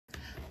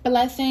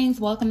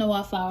Blessings. Welcome to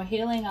Wildflower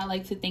Healing. I'd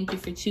like to thank you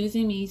for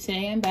choosing me.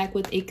 Today I'm back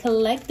with a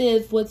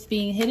collective what's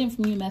being hidden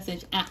from you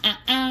message.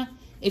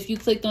 If you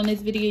clicked on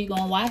this video, you're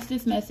going to watch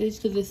this message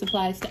because this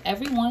applies to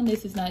everyone.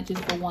 This is not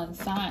just for one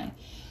sign.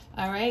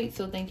 All right.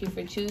 So thank you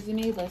for choosing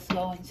me. Let's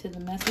go into the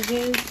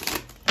messages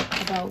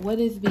about what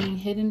is being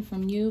hidden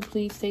from you.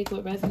 Please take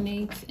what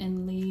resonates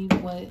and leave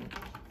what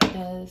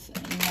does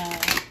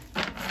not.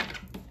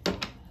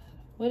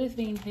 What is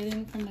being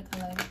hidden from the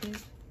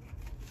collective?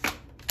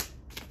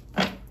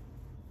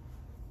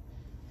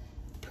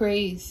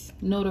 Praise,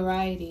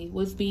 notoriety.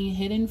 What's being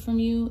hidden from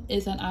you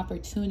is an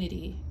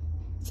opportunity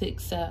to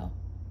excel.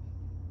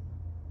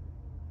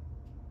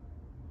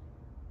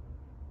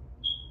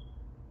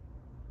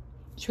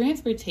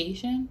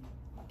 Transportation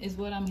is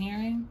what I'm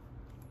hearing.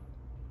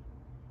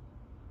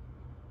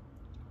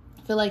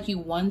 I feel like you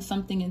won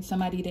something and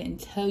somebody didn't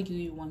tell you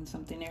you won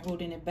something. They're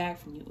holding it back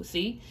from you.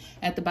 See,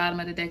 at the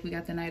bottom of the deck, we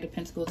got the Knight of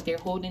Pentacles. They're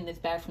holding this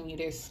back from you.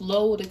 They're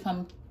slow to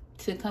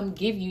come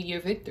give you your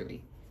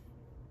victory.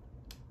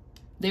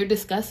 They're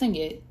discussing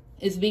it.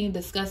 It's being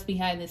discussed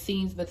behind the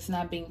scenes, but it's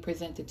not being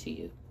presented to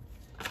you.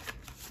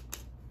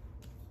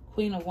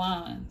 Queen of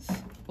Wands.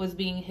 What's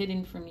being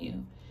hidden from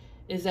you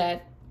is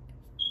that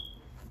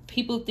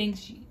people think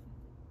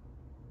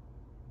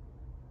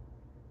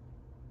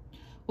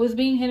what's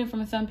being hidden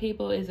from some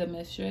people is a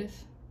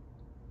mistress.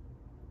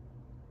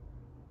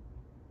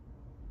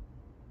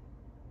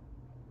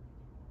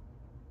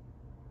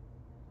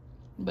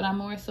 But I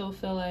more so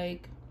feel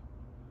like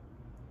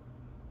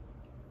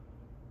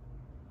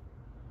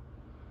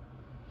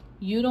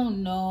you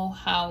don't know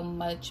how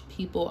much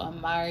people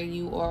admire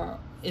you or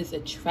is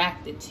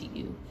attracted to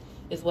you,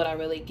 is what I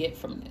really get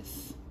from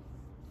this.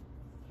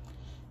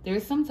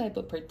 There's some type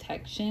of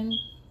protection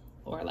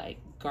or like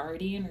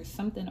guardian or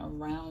something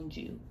around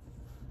you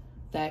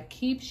that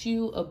keeps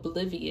you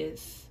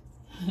oblivious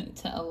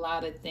to a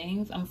lot of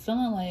things. I'm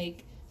feeling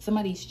like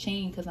somebody's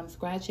chained because I'm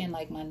scratching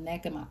like my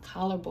neck and my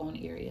collarbone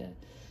area.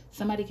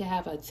 Somebody could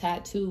have a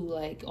tattoo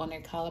like on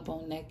their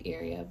collarbone neck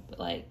area, but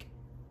like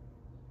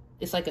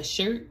it's like a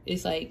shirt.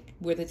 It's like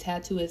where the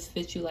tattoo is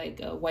fits you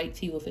like a white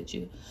tee will fit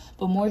you.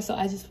 But more so,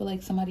 I just feel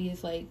like somebody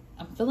is like,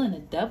 I'm feeling a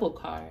devil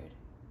card.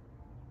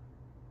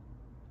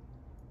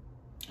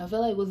 I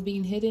feel like what's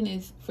being hidden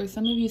is, for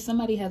some of you,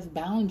 somebody has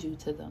bound you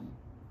to them.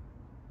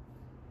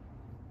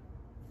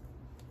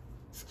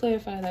 Let's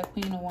clarify that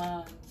Queen of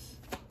Wands.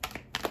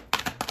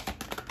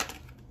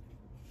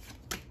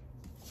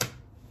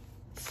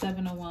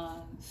 Seven of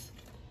Wands.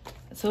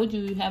 I told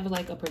you you have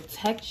like a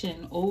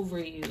protection over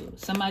you.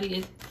 Somebody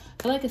is,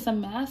 I feel like it's a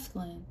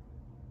masculine.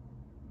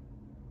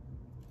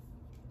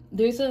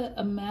 There's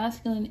a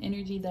masculine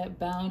energy that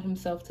bound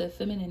himself to a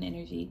feminine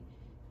energy.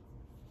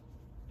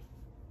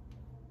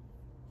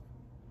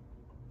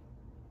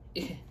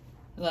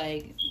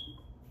 Like,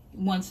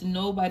 wants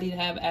nobody to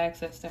have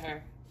access to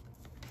her.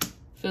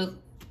 Feel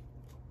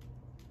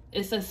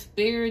it's a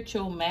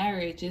spiritual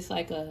marriage. It's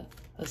like a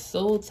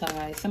soul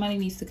tie. Somebody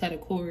needs to cut a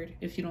cord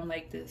if you don't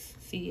like this.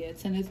 See, yeah,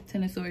 Ten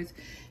of Swords.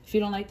 If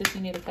you don't like this,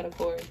 you need to cut a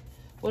cord.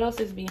 What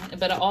else is being...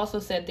 But I also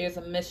said there's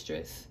a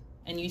mistress.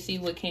 And you see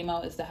what came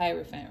out is the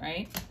Hierophant,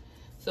 right?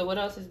 So what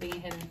else is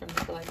being hidden from the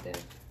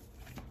collective?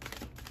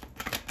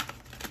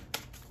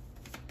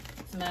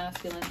 It's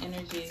masculine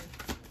energy.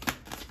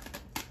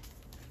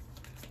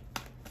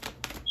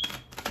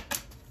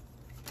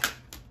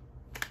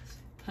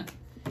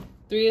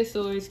 Three of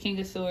Swords, King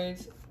of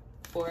Swords,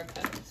 Four of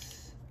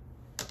Cups.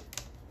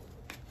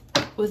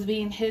 What's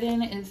being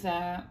hidden is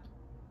that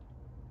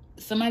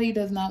somebody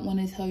does not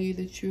want to tell you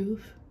the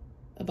truth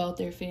about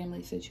their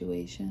family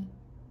situation,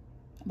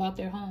 about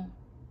their home.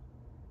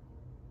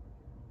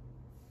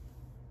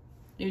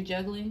 They're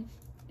juggling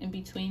in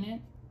between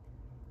it.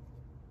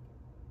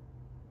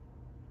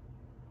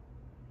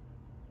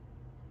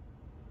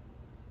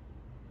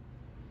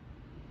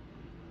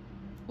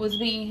 What's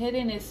being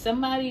hidden is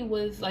somebody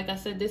was, like I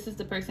said, this is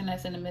the person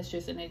that's in the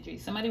mistress energy.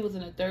 Somebody was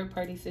in a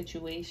third-party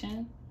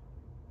situation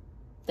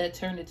that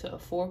turned into a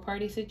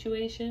four-party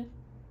situation.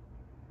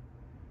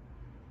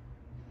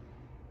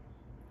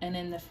 And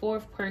then the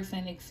fourth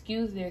person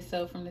excused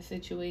themselves from the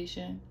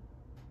situation.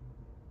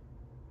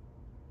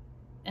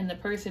 And the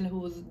person who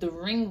was the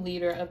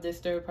ringleader of this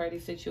third-party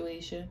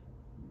situation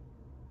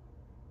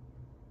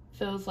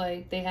feels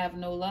like they have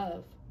no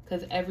love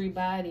because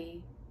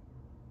everybody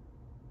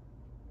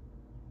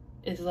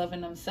is loving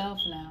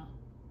themselves now.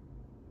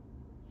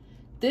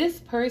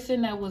 This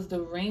person that was the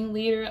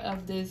ringleader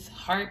of this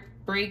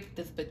heartbreak,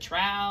 this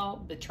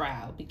betrayal,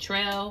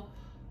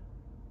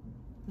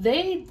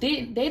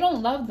 they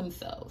don't love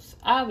themselves,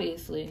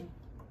 obviously.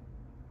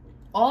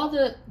 All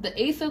the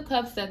Ace of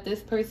Cups that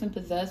this person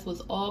possessed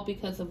was all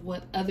because of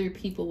what other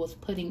people was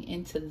putting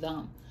into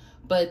them.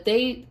 But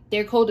they're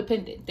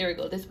codependent. There we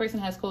go. This person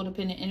has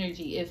codependent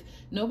energy. If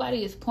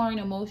nobody is pouring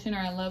emotion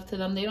or love to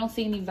them, they don't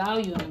see any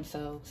value in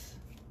themselves.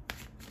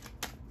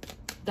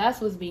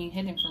 That's what's being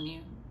hidden from you.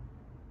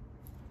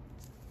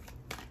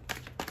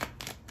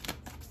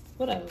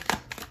 What else?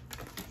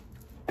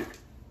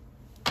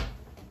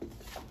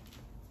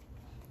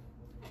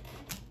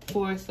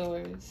 Four of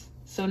Swords.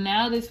 So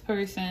now this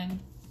person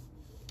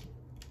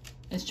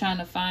is trying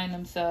to find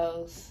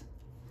themselves,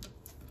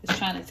 is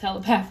trying to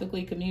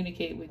telepathically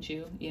communicate with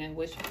you. Yeah,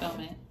 wish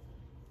fulfillment.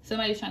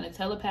 Somebody's trying to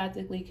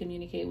telepathically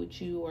communicate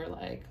with you, or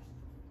like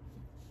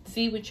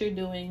see what you're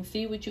doing,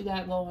 see what you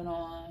got going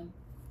on,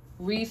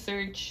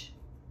 research.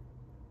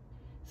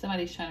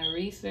 Somebody's trying to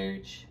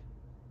research.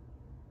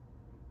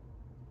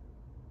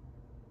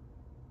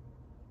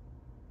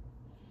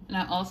 And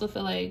I also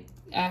feel like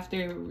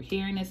after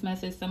hearing this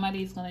message,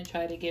 somebody's going to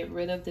try to get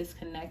rid of this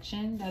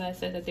connection that I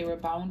said that they were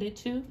bounded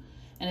to.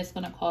 And it's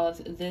going to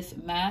cause this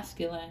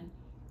masculine,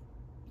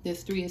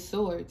 this Three of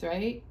Swords,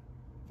 right?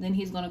 Then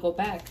he's going to go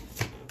back.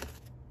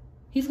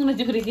 He's going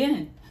to do it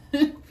again.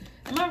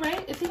 Am I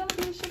right? Is he going to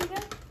do this shit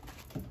again?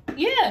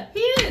 Yeah, he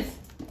is.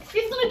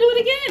 He's going to do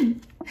it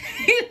again.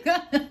 He's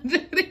going to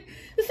do it.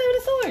 The Seven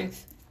of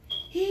Swords.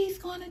 He's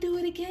going to do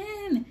it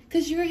again.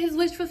 Because you're his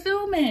wish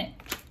fulfillment.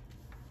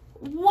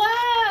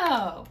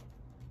 Wow.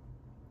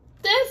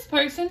 This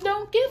person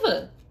don't give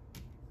a.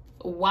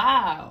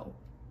 Wow.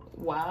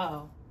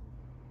 Wow.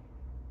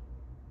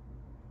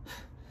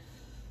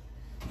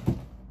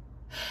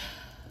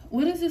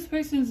 What is this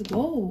person's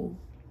goal?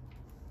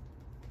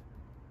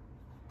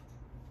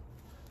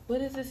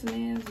 What is this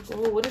man's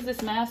goal? What is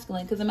this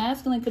masculine? Because a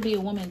masculine could be a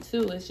woman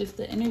too. It's just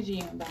the energy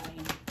you're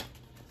embodying.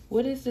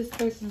 What is this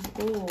person's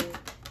goal?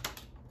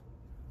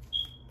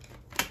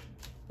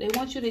 They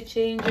want you to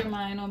change your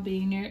mind on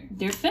being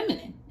their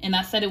feminine. And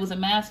I said it was a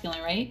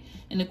masculine, right?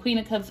 And the Queen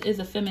of Cups is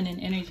a feminine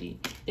energy.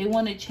 They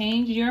want to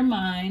change your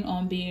mind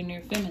on being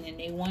their feminine.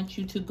 They want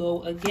you to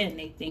go again.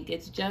 They think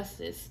it's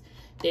justice.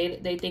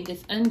 They think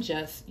it's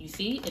unjust, you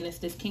see? And it's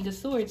this King of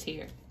Swords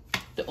here.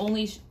 The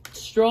only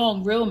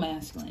strong, real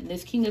masculine.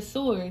 This King of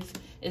Swords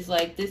is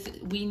like this.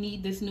 We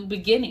need this new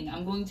beginning.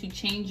 I'm going to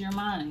change your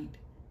mind.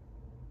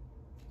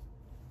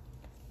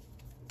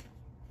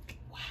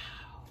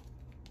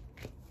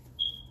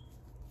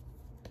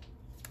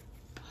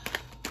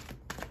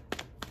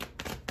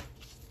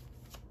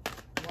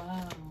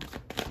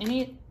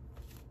 And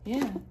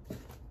yeah,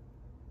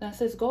 that's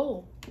his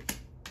goal.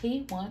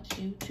 He wants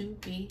you to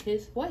be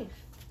his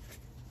wife.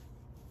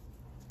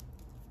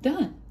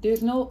 Done.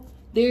 There's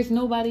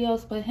nobody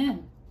else but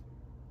him.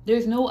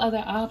 There's no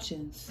other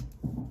options.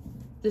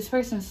 This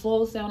person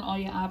slows down all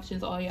your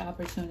options, all your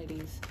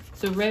opportunities.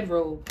 So red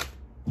robe.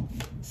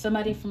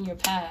 Somebody from your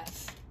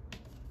past.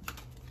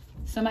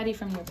 Somebody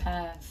from your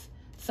past.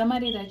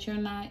 Somebody that you're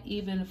not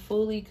even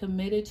fully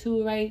committed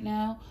to right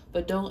now,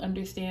 but don't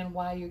understand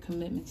why your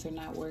commitments are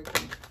not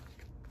working.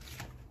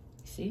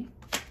 See?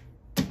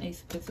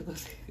 Ace of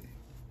Pentacles.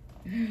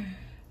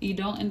 You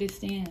don't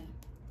understand.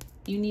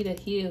 You need to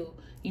heal.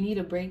 You need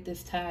to break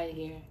this tie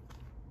here.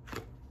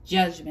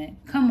 Judgment.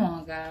 Come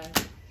on, guys.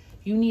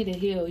 You need to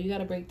heal. You got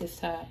to break this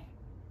tie.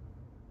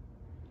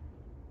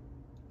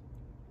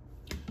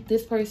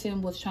 This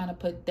person was trying to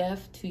put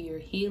death to your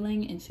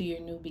healing and to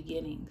your new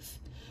beginnings.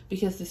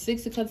 Because the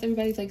Six of Cups,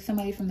 everybody's like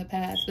somebody from the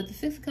past. But the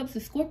Six of Cups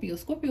is Scorpio.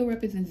 Scorpio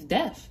represents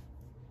death.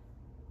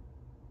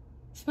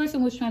 This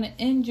person was trying to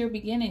end your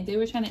beginning. They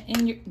were trying to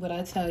end your... What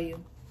I tell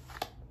you.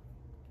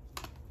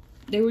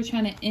 They were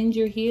trying to end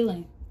your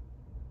healing.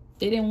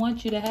 They didn't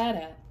want you to have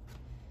that.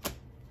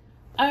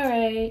 All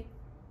right.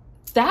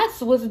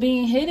 That's what's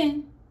being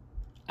hidden.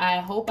 I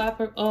hope I...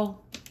 Oh.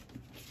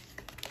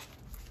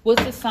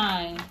 What's the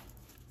sign?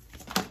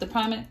 The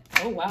prominent...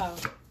 Oh, wow.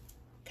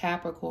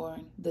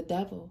 Capricorn. The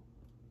devil.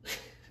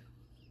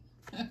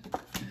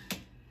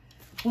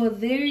 Well,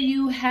 there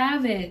you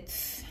have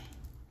it,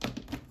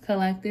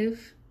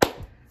 collective.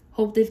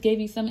 Hope this gave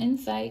you some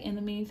insight. In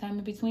the meantime,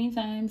 in between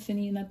time,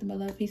 sending you nothing but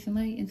love, peace, and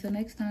light. Until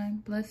next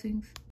time, blessings.